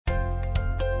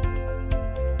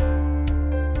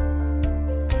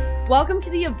Welcome to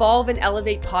the Evolve and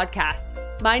Elevate podcast.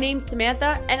 My name's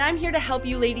Samantha, and I'm here to help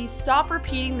you ladies stop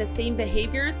repeating the same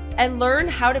behaviors and learn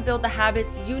how to build the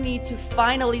habits you need to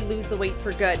finally lose the weight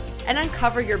for good and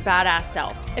uncover your badass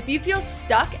self. If you feel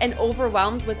stuck and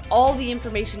overwhelmed with all the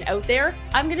information out there,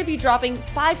 I'm going to be dropping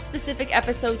 5 specific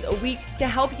episodes a week to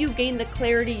help you gain the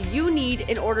clarity you need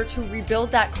in order to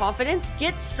rebuild that confidence,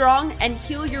 get strong, and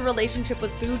heal your relationship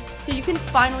with food so you can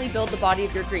finally build the body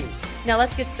of your dreams. Now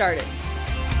let's get started.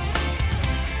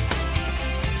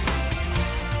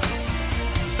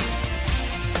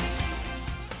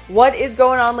 What is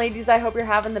going on, ladies? I hope you're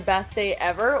having the best day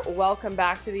ever. Welcome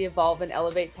back to the Evolve and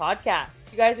Elevate podcast.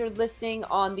 If you guys are listening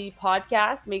on the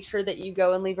podcast, make sure that you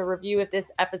go and leave a review if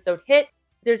this episode hit.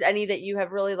 If there's any that you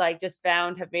have really just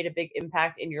found have made a big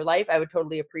impact in your life, I would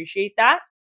totally appreciate that.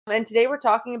 And today we're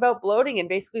talking about bloating and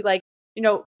basically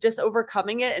just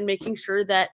overcoming it and making sure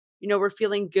that, we're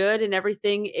feeling good and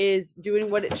everything is doing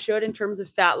what it should in terms of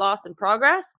fat loss and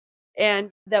progress, and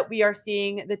that we are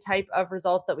seeing the type of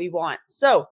results that we want.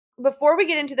 So before we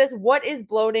get into this, what is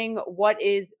bloating? What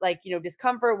is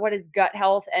discomfort? What is gut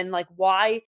health? And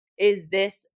why is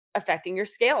this affecting your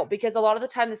scale? Because a lot of the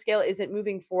time the scale isn't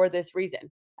moving for this reason.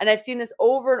 And I've seen this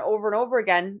over and over and over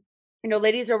again.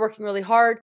 Ladies are working really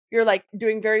hard. You're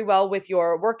doing very well with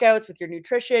your workouts, with your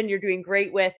nutrition. You're doing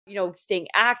great with, staying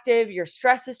active. Your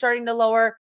stress is starting to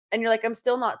lower. And you're like, I'm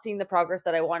still not seeing the progress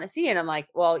that I want to see. And I'm like,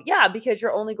 well, yeah, because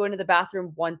you're only going to the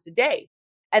bathroom once a day.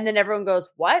 And then everyone goes,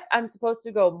 what? I'm supposed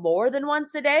to go more than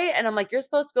once a day? And I'm like, you're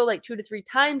supposed to go 2 to 3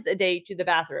 times a day to the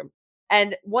bathroom.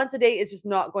 And once a day is just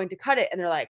not going to cut it. And they're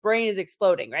like, brain is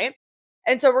exploding, right?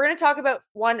 And so we're going to talk about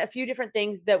a few different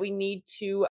things that we need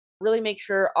to really make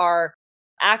sure are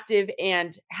active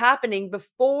and happening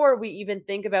before we even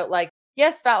think about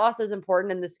yes, fat loss is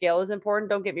important and the scale is important.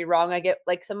 Don't get me wrong. I get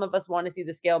some of us want to see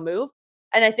the scale move.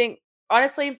 And I think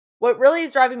honestly, what really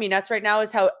is driving me nuts right now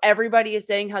is how everybody is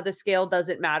saying how the scale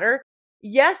doesn't matter.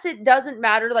 Yes, it doesn't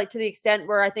matter to the extent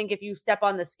where I think if you step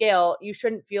on the scale, you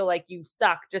shouldn't feel like you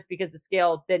suck just because the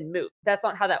scale didn't move. That's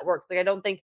not how that works. I don't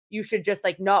think you should just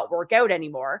not work out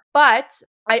anymore. But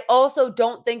I also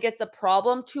don't think it's a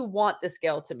problem to want the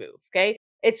scale to move. Okay.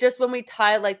 It's just when we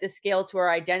tie the scale to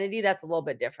our identity, that's a little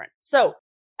bit different. So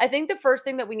I think the first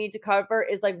thing that we need to cover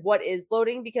is what is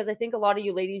bloating, because I think a lot of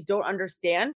you ladies don't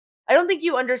understand. I don't think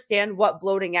you understand what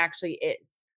bloating actually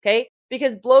is, okay?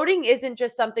 Because bloating isn't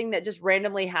just something that just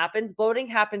randomly happens. Bloating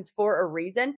happens for a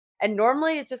reason. And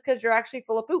normally it's just because you're actually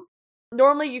full of poop.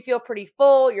 Normally you feel pretty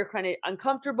full, you're kind of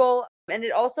uncomfortable. And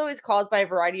it also is caused by a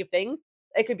variety of things.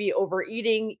 It could be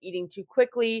overeating, eating too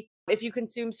quickly. If you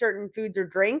consume certain foods or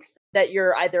drinks that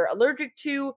you're either allergic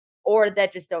to or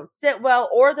that just don't sit well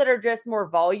or that are just more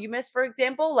voluminous, for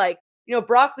example,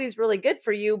 broccoli is really good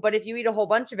for you, but if you eat a whole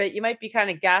bunch of it, you might be kind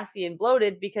of gassy and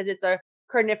bloated because it's a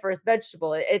carnivorous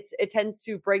vegetable. It tends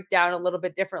to break down a little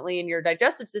bit differently in your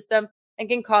digestive system and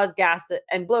can cause gas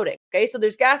and bloating. Okay. So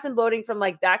there's gas and bloating from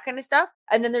that kind of stuff.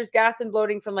 And then there's gas and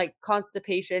bloating from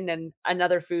constipation and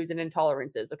other foods and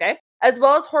intolerances. Okay. As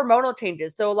well as hormonal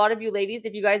changes. So a lot of you ladies,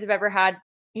 if you guys have ever had,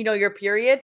 your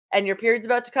period and your period's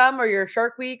about to come, or your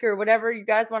shark week or whatever you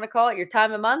guys want to call it, your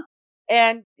time of month,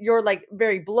 and you're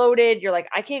very bloated, you're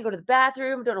I can't go to the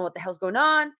bathroom, don't know what the hell's going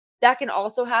on. That can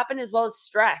also happen, as well as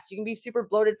stress. You can be super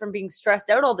bloated from being stressed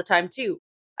out all the time too.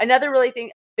 Another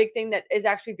big thing that is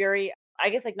actually very,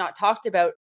 not talked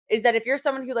about is that if you're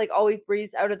someone who always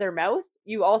breathes out of their mouth,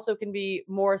 you also can be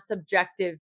more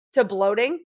subjective to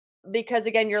bloating, because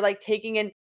again, you're taking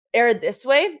in air this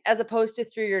way as opposed to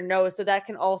through your nose. So that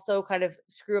can also kind of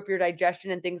screw up your digestion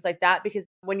and things like that, because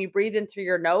when you breathe in through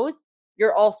your nose,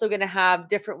 you're also going to have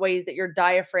different ways that your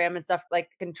diaphragm and stuff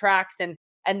contracts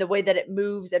and the way that it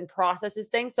moves and processes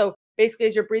things. So basically,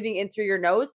 as you're breathing in through your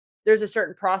nose, there's a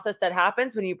certain process that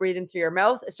happens. When you breathe in through your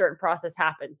mouth, a certain process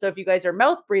happens. So if you guys are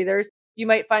mouth breathers, you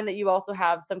might find that you also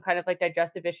have some kind of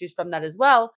digestive issues from that as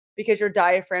well, because your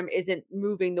diaphragm isn't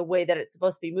moving the way that it's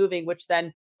supposed to be moving, which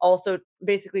then also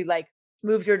basically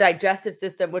moves your digestive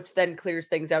system, which then clears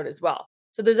things out as well.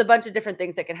 So there's a bunch of different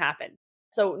things that can happen.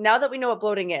 So now that we know what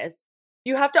bloating is,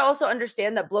 you have to also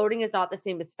understand that bloating is not the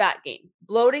same as fat gain.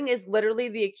 Bloating is literally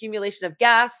the accumulation of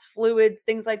gas, fluids,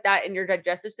 things like that in your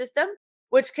digestive system,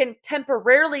 which can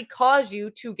temporarily cause you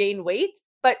to gain weight.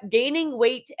 But gaining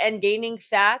weight and gaining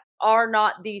fat are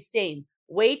not the same.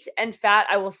 Weight and fat,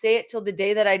 I will say it till the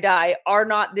day that I die, are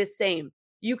not the same.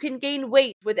 You can gain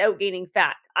weight without gaining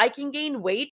fat. I can gain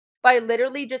weight by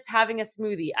literally just having a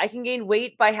smoothie. I can gain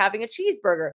weight by having a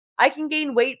cheeseburger. I can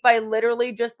gain weight by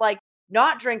literally just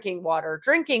not drinking water,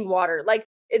 drinking water.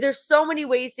 There's so many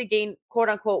ways to gain quote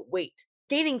unquote weight.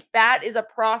 Gaining fat is a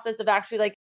process of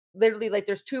actually literally like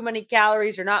there's too many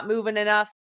calories, you're not moving enough,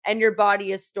 and your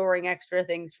body is storing extra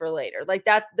things for later. Like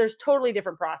that, there's totally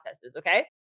different processes. Okay.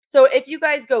 So if you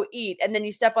guys go eat and then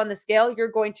you step on the scale,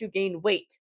 you're going to gain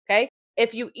weight. Okay.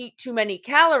 If you eat too many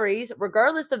calories,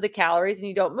 regardless of the calories, and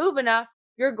you don't move enough,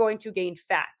 you're going to gain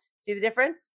fat. See the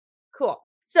difference? Cool.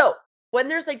 So when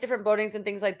there's like different bloatings and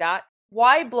things like that,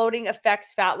 why bloating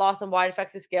affects fat loss and why it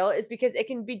affects the scale is because it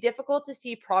can be difficult to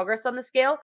see progress on the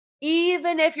scale,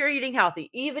 even if you're eating healthy,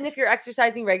 even if you're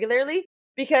exercising regularly,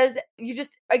 because you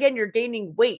just, again, you're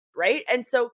gaining weight, right? And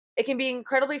so it can be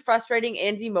incredibly frustrating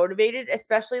and demotivated,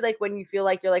 especially like when you feel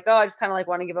like you're like, oh, I just kind of like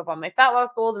want to give up on my fat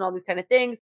loss goals and all these kind of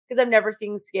things because I'm never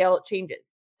seeing scale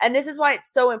changes. And this is why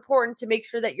it's so important to make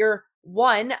sure that you're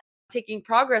one, taking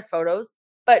progress photos,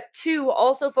 but two,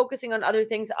 also focusing on other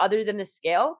things other than the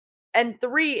scale. And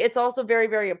three, it's also very,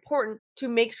 very important to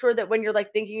make sure that when you're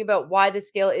like thinking about why the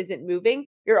scale isn't moving,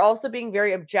 you're also being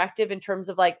very objective in terms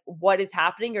of like what is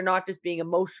happening. You're not just being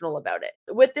emotional about it.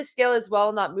 With the scale as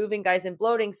well, not moving, guys, and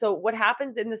bloating. So, what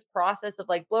happens in this process of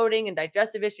like bloating and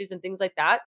digestive issues and things like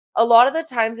that, a lot of the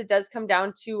times it does come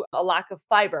down to a lack of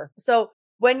fiber. So,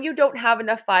 when you don't have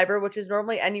enough fiber, which is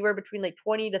normally anywhere between like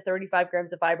 20 to 35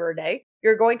 grams of fiber a day,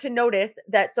 you're going to notice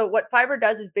that. So, what fiber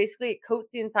does is basically it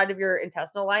coats the inside of your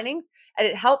intestinal linings and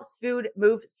it helps food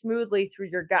move smoothly through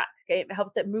your gut. Okay. It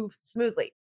helps it move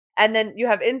smoothly. And then you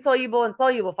have insoluble and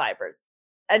soluble fibers.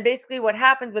 And basically, what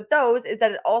happens with those is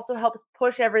that it also helps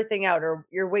push everything out, or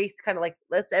your waste kind of like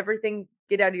lets everything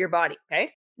get out of your body.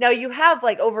 Okay. Now, you have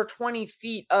like over 20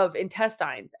 feet of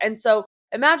intestines. And so,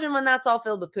 imagine when that's all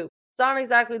filled with poop. It's not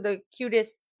exactly the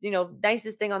cutest,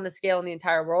 nicest thing on the scale in the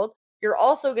entire world. You're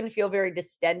also going to feel very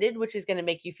distended, which is going to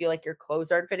make you feel like your clothes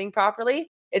aren't fitting properly.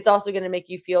 It's also going to make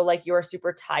you feel like you're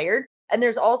super tired. And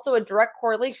there's also a direct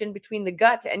correlation between the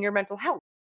gut and your mental health.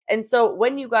 And so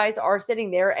when you guys are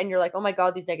sitting there and you're like, oh my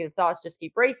God, these negative thoughts just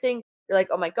keep racing. You're like,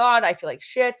 oh my God, I feel like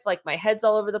shit. Like my head's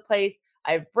all over the place.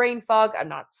 I have brain fog. I'm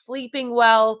not sleeping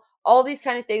well. All these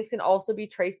kind of things can also be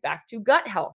traced back to gut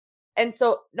health. And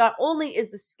so not only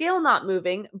is the scale not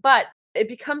moving, but it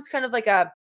becomes kind of like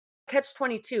a catch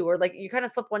 22, or like you kind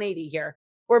of flip 180 here,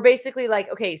 where basically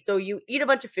like, okay, so you eat a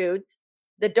bunch of foods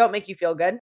that don't make you feel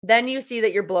good. Then you see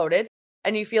that you're bloated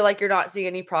and you feel like you're not seeing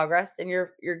any progress and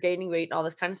you're gaining weight and all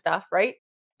this kind of stuff, right?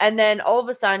 And then all of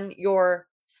a sudden your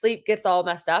sleep gets all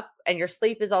messed up, and your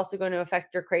sleep is also going to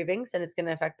affect your cravings, and it's going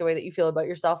to affect the way that you feel about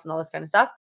yourself and all this kind of stuff.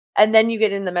 And then you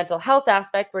get in the mental health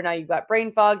aspect where now you've got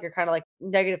brain fog, you're kind of like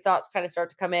negative thoughts kind of start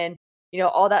to come in,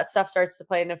 all that stuff starts to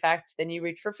play an effect. Then you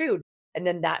reach for food. And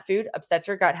then that food upsets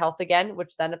your gut health again,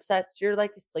 which then upsets your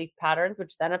like sleep patterns,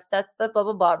 which then upsets the blah,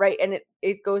 blah, blah, right? And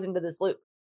it goes into this loop.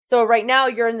 So right now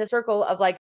you're in the circle of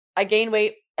like, I gain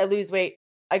weight, I lose weight,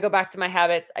 I go back to my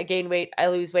habits, I gain weight, I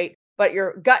lose weight. But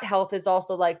your gut health is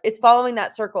also like, it's following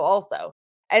that circle also.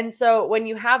 And so when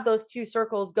you have those two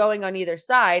circles going on either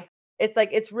side, it's like,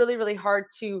 it's really, really hard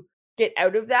to get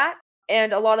out of that.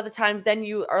 And a lot of the times then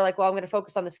you are like, well, I'm going to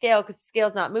focus on the scale because the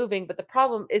scale's not moving. But the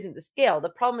problem isn't the scale. The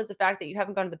problem is the fact that you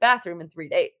haven't gone to the bathroom in 3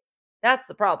 days. That's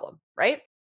the problem, right?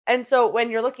 And so when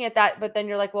you're looking at that, but then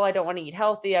you're like, well, I don't want to eat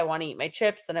healthy. I want to eat my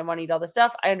chips and I want to eat all this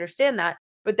stuff. I understand that.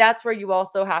 But that's where you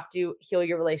also have to heal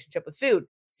your relationship with food.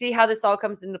 See how this all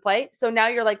comes into play? So now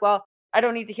you're like, well, I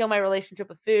don't need to heal my relationship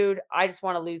with food. I just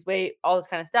want to lose weight, all this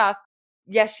kind of stuff.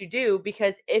 Yes, you do,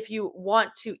 because if you want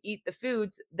to eat the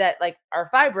foods that like are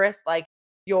fibrous, like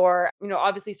your,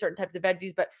 obviously certain types of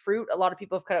veggies, but fruit, a lot of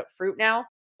people have cut out fruit now,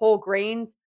 whole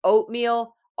grains,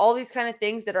 oatmeal, all these kind of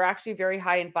things that are actually very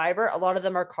high in fiber. A lot of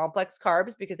them are complex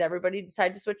carbs because everybody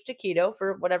decided to switch to keto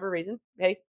for whatever reason.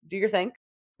 Hey, do your thing.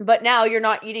 But now you're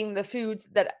not eating the foods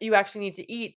that you actually need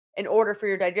to eat in order for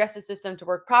your digestive system to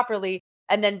work properly.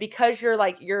 And then because you're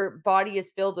like, your body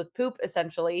is filled with poop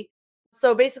essentially.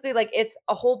 So basically, like it's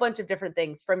a whole bunch of different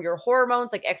things, from your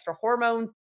hormones, like extra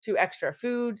hormones, to extra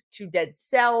food, to dead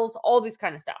cells, all these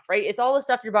kind of stuff, right? It's all the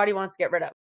stuff your body wants to get rid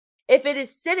of. If it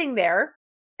is sitting there,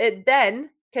 it then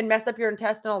can mess up your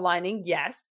intestinal lining,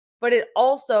 yes, but it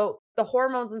also, the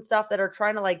hormones and stuff that are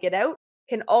trying to like get out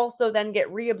can also then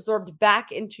get reabsorbed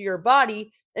back into your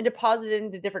body and deposited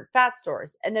into different fat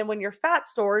stores. And then when your fat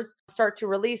stores start to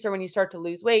release, or when you start to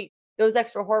lose weight, those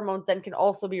extra hormones then can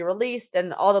also be released,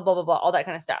 and all the blah, blah, blah, all that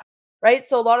kind of stuff. Right.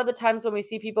 So a lot of the times when we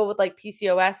see people with like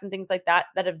PCOS and things like that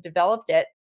have developed it,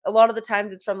 a lot of the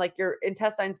times it's from like your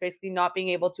intestines basically not being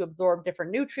able to absorb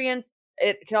different nutrients.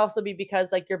 It can also be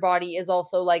because like your body is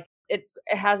also like, it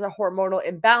has a hormonal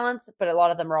imbalance, but a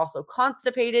lot of them are also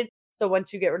constipated. So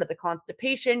once you get rid of the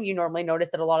constipation, you normally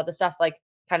notice that a lot of the stuff like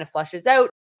kind of flushes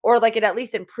out, or like it at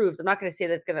least improves. I'm not going to say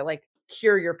that it's going to like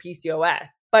cure your PCOS,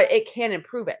 but it can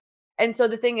improve it. And so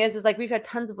the thing is like we've had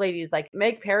tons of ladies like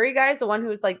Meg Perry, guys, the one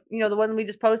who's like, the one we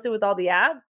just posted with all the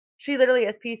abs. She literally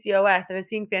has PCOS and is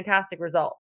seeing fantastic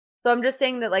results. So I'm just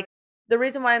saying that like the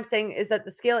reason why I'm saying is that the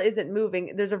scale isn't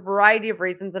moving. There's a variety of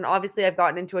reasons. And obviously I've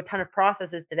gotten into a ton of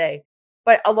processes today,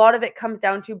 but a lot of it comes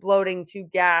down to bloating, to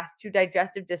gas, to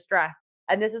digestive distress.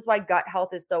 And this is why gut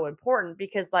health is so important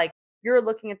because like you're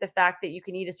looking at the fact that you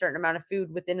can eat a certain amount of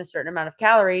food within a certain amount of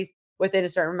calories within a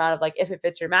certain amount of like if it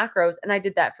fits your macros. And I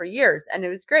did that for years and it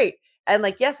was great. And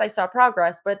like, yes, I saw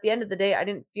progress, but at the end of the day, I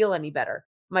didn't feel any better.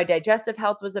 My digestive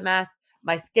health was a mess.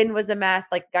 My skin was a mess.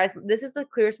 Like, guys, this is the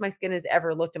clearest my skin has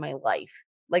ever looked in my life.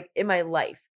 Like in my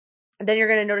life. And then you're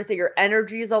going to notice that your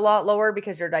energy is a lot lower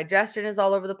because your digestion is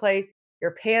all over the place.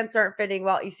 Your pants aren't fitting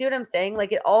well. You see what I'm saying?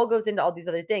 Like it all goes into all these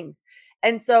other things.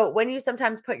 And so when you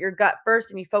sometimes put your gut first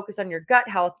and you focus on your gut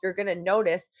health, you're going to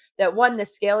notice that one, the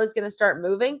scale is going to start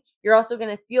moving. You're also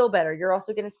going to feel better. You're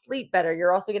also going to sleep better.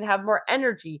 You're also going to have more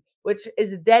energy, which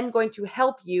is then going to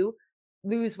help you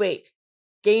lose weight,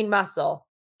 gain muscle,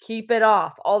 keep it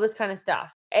off, all this kind of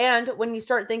stuff. And when you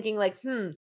start thinking like,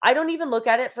 I don't even look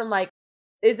at it from like,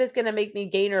 is this going to make me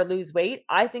gain or lose weight?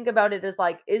 I think about it as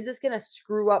like, is this going to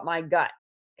screw up my gut?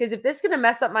 Because if this is going to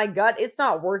mess up my gut, it's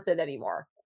not worth it anymore.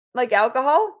 Like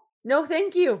alcohol? No,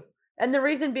 thank you. And the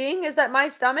reason being is that my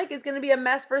stomach is going to be a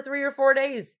mess for 3 or 4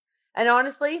 days. And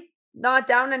honestly, not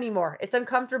down anymore. It's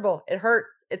uncomfortable. It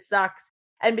hurts. It sucks.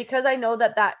 And because I know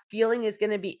that that feeling is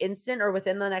going to be instant or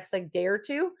within the next like day or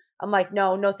two, I'm like,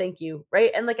 no, no, thank you.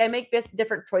 Right. And like I make this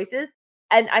different choices.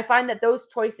 And I find that those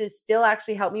choices still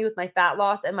actually help me with my fat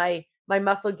loss and my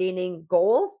muscle gaining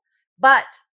goals, but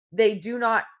they do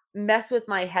not mess with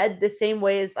my head the same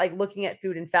way as like looking at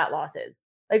food and fat losses.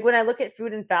 Like when I look at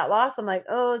food and fat loss, I'm like,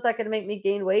 oh, is that going to make me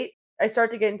gain weight? I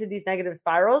start to get into these negative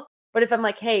spirals. But if I'm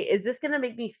like, hey, is this going to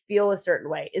make me feel a certain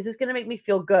way? Is this going to make me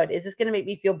feel good? Is this going to make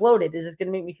me feel bloated? Is this going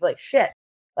to make me feel like shit?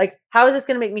 Like, how is this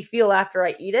going to make me feel after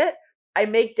I eat it? I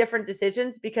make different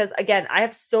decisions because again, I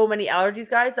have so many allergies,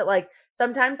 guys, that like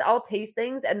sometimes I'll taste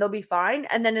things and they'll be fine.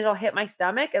 And then it'll hit my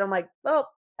stomach and I'm like, oh,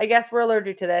 I guess we're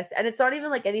allergic to this. And it's not even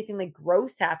like anything like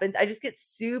gross happens. I just get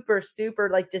super, super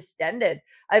like distended.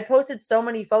 I've posted so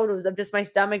many photos of just my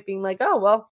stomach being like, oh,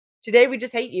 well, today we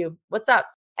just hate you. What's up?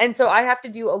 And so I have to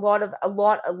do a lot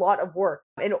of work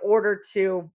in order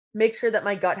to make sure that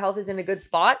my gut health is in a good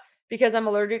spot because I'm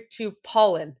allergic to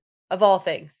pollen of all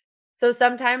things. So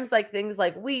sometimes like things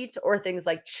like wheat or things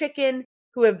like chicken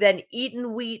who have then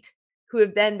eaten wheat, who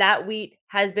have then that wheat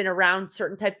has been around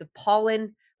certain types of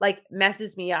pollen, like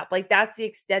messes me up. Like that's the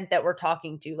extent that we're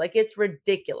talking to. Like it's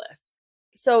ridiculous.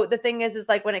 So the thing is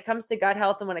like when it comes to gut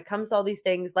health and when it comes to all these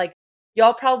things, like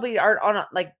y'all probably aren't on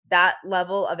like that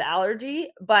level of allergy,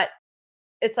 but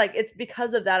it's like it's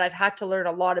because of that I've had to learn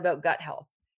a lot about gut health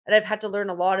and I've had to learn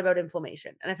a lot about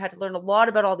inflammation and I've had to learn a lot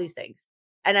about all these things.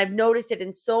 And I've noticed it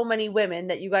in so many women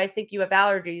that you guys think you have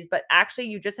allergies, but actually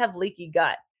you just have leaky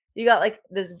gut. You got like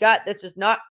this gut that's just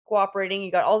not cooperating.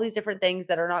 You got all these different things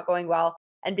that are not going well.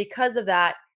 And because of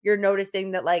that, you're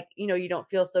noticing that like, you don't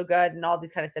feel so good and all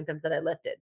these kind of symptoms that I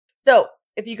listed. So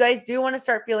if you guys do want to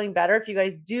start feeling better, if you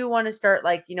guys do want to start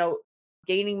like,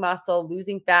 gaining muscle,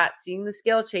 losing fat, seeing the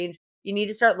scale change, you need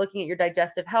to start looking at your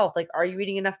digestive health. Like, are you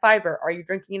eating enough fiber? Are you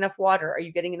drinking enough water? Are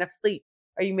you getting enough sleep?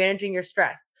 Are you managing your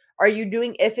stress? Are you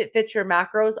doing if it fits your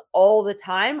macros all the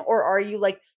time? Or are you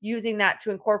like using that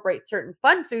to incorporate certain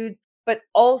fun foods, but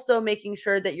also making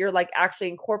sure that you're like actually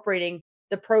incorporating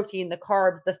the protein, the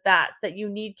carbs, the fats that you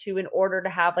need to in order to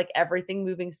have like everything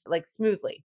moving like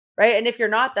smoothly, right? And if you're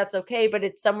not, that's okay, but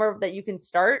it's somewhere that you can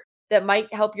start that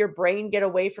might help your brain get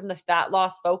away from the fat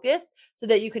loss focus so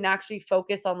that you can actually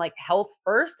focus on like health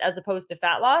first as opposed to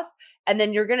fat loss. And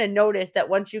then you're going to notice that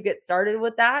once you get started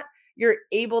with that, you're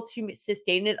able to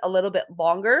sustain it a little bit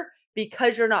longer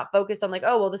because you're not focused on like,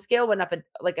 oh, well, the scale went up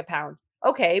like a pound.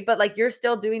 Okay, but like you're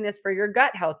still doing this for your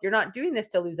gut health. You're not doing this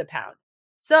to lose a pound.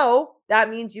 So that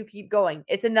means you keep going.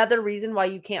 It's another reason why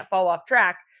you can't fall off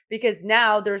track because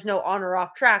now there's no on or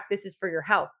off track. This is for your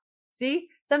health. See,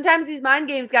 sometimes these mind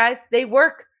games, guys, they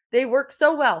work. They work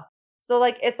so well. So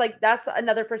like, it's like, that's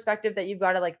another perspective that you've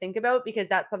got to like think about because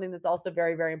that's something that's also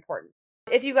very, very important.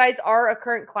 If you guys are a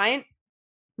current client,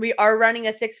 we are running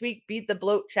a 6-week Beat the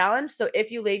Bloat challenge. So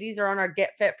if you ladies are on our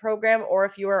Get Fit program, or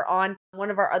if you are on one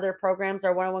of our other programs,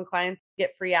 our one-on-one clients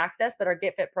get free access, but our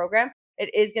Get Fit program, it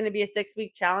is going to be a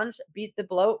 6-week challenge, Beat the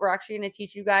Bloat. We're actually going to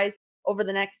teach you guys over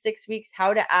the next 6 weeks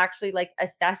how to actually like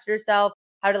assess yourself,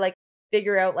 how to like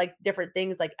figure out like different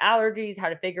things like allergies, how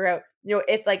to figure out,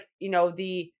 if like,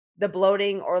 the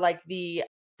bloating or like the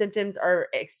symptoms are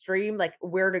extreme, like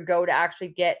where to go to actually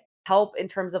get help in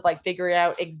terms of like figuring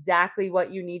out exactly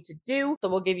what you need to do. So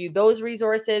we'll give you those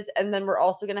resources. And then we're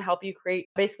also going to help you create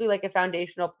basically like a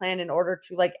foundational plan in order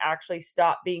to like actually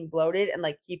stop being bloated and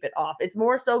like keep it off. It's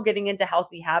more so getting into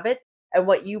healthy habits and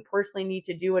what you personally need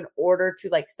to do in order to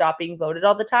like stop being bloated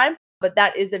all the time. But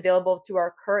that is available to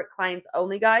our current clients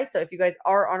only, guys. So if you guys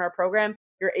are on our program,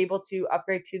 you're able to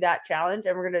upgrade to that challenge,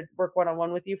 and we're going to work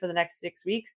one-on-one with you for the next 6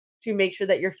 weeks to make sure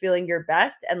that you're feeling your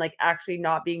best and like actually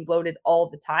not being bloated all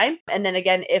the time. And then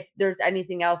again, if there's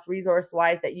anything else resource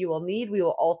wise that you will need, we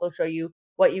will also show you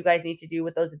what you guys need to do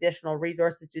with those additional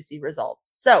resources to see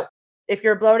results. So if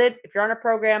you're bloated, if you're on a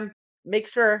program, make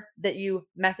sure that you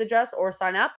message us or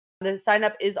sign up. The sign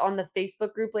up is on the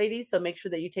Facebook group, ladies. So make sure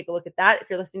that you take a look at that. If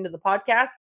you're listening to the podcast,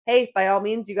 hey, by all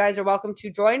means, you guys are welcome to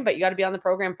join, but you got to be on the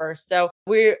program first. So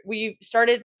we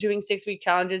started doing 6-week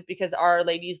challenges because our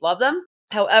ladies love them.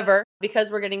 However,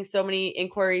 because we're getting so many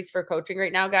inquiries for coaching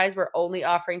right now, guys, we're only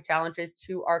offering challenges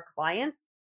to our clients.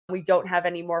 We don't have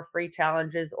any more free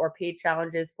challenges or paid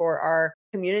challenges for our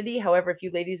community. However, if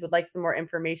you ladies would like some more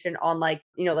information on like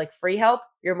free help,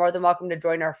 you're more than welcome to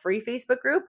join our free Facebook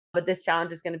group. But this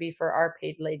challenge is going to be for our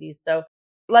paid ladies. So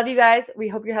love you guys. We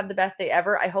hope you have the best day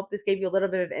ever. I hope this gave you a little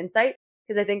bit of insight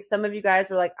because I think some of you guys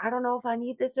were like, I don't know if I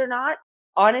need this or not.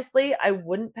 Honestly, I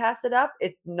wouldn't pass it up.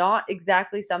 It's not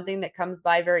exactly something that comes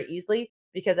by very easily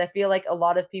because I feel like a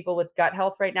lot of people with gut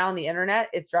health right now on the internet,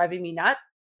 it's driving me nuts.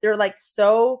 They're like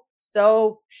so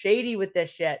shady with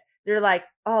this shit. They're like,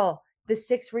 oh, the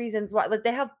 6 reasons why. Like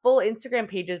they have full Instagram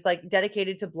pages like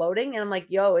dedicated to bloating. And I'm like,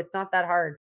 yo, it's not that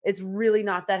hard. It's really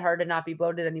not that hard to not be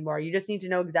bloated anymore. You just need to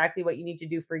know exactly what you need to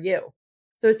do for you.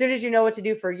 So as soon as you know what to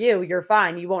do for you, you're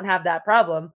fine. You won't have that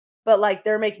problem. But like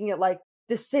they're making it like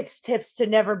the 6 tips to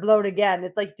never bloat again.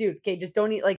 It's like, dude, okay, just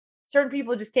don't eat like certain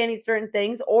people just can't eat certain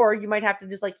things, or you might have to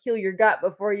just like heal your gut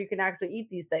before you can actually eat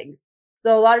these things.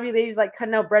 So a lot of you ladies like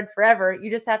cutting out bread forever.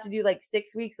 You just have to do like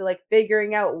 6 weeks of like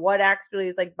figuring out what actually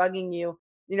is like bugging you.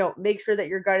 Make sure that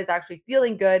your gut is actually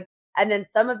feeling good. And then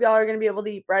some of y'all are going to be able to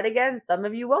eat bread again. Some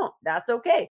of you won't. That's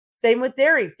okay. Same with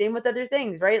dairy, same with other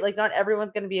things, right? Like not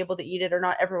everyone's going to be able to eat it or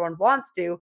not everyone wants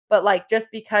to, but like just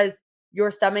because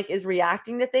your stomach is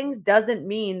reacting to things doesn't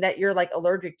mean that you're like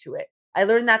allergic to it. I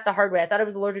learned that the hard way. I thought I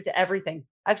was allergic to everything.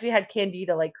 I actually had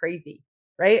candida like crazy,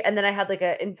 right? And then I had like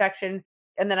an infection,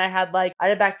 and then I had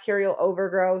a bacterial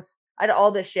overgrowth. I had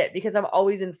all this shit because I'm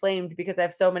always inflamed because I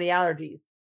have so many allergies.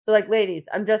 So like ladies,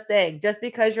 I'm just saying, just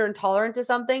because you're intolerant to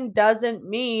something doesn't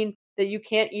mean that you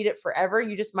can't eat it forever.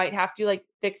 You just might have to like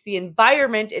fix the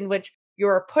environment in which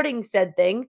you're putting said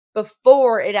thing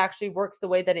before it actually works the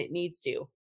way that it needs to.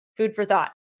 Food for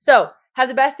thought. So have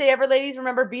the best day ever, ladies.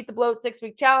 Remember, beat the bloat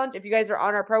 6-week challenge. If you guys are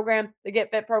on our program, the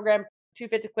Get Fit program, Too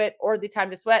Fit to Quit, or the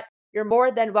Time to Sweat, you're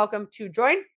more than welcome to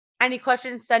join. Any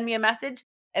questions, send me a message,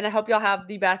 and I hope y'all have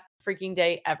the best freaking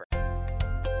day ever.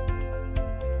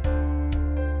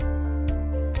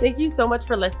 Thank you so much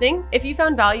for listening. If you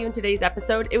found value in today's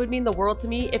episode, it would mean the world to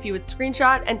me if you would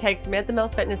screenshot and tag Samantha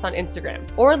Mills Fitness on Instagram,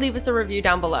 or leave us a review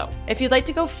down below. If you'd like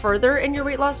to go further in your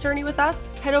weight loss journey with us,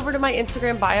 head over to my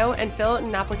Instagram bio and fill out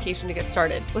an application to get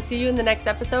started. We'll see you in the next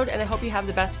episode, and I hope you have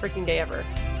the best freaking day ever.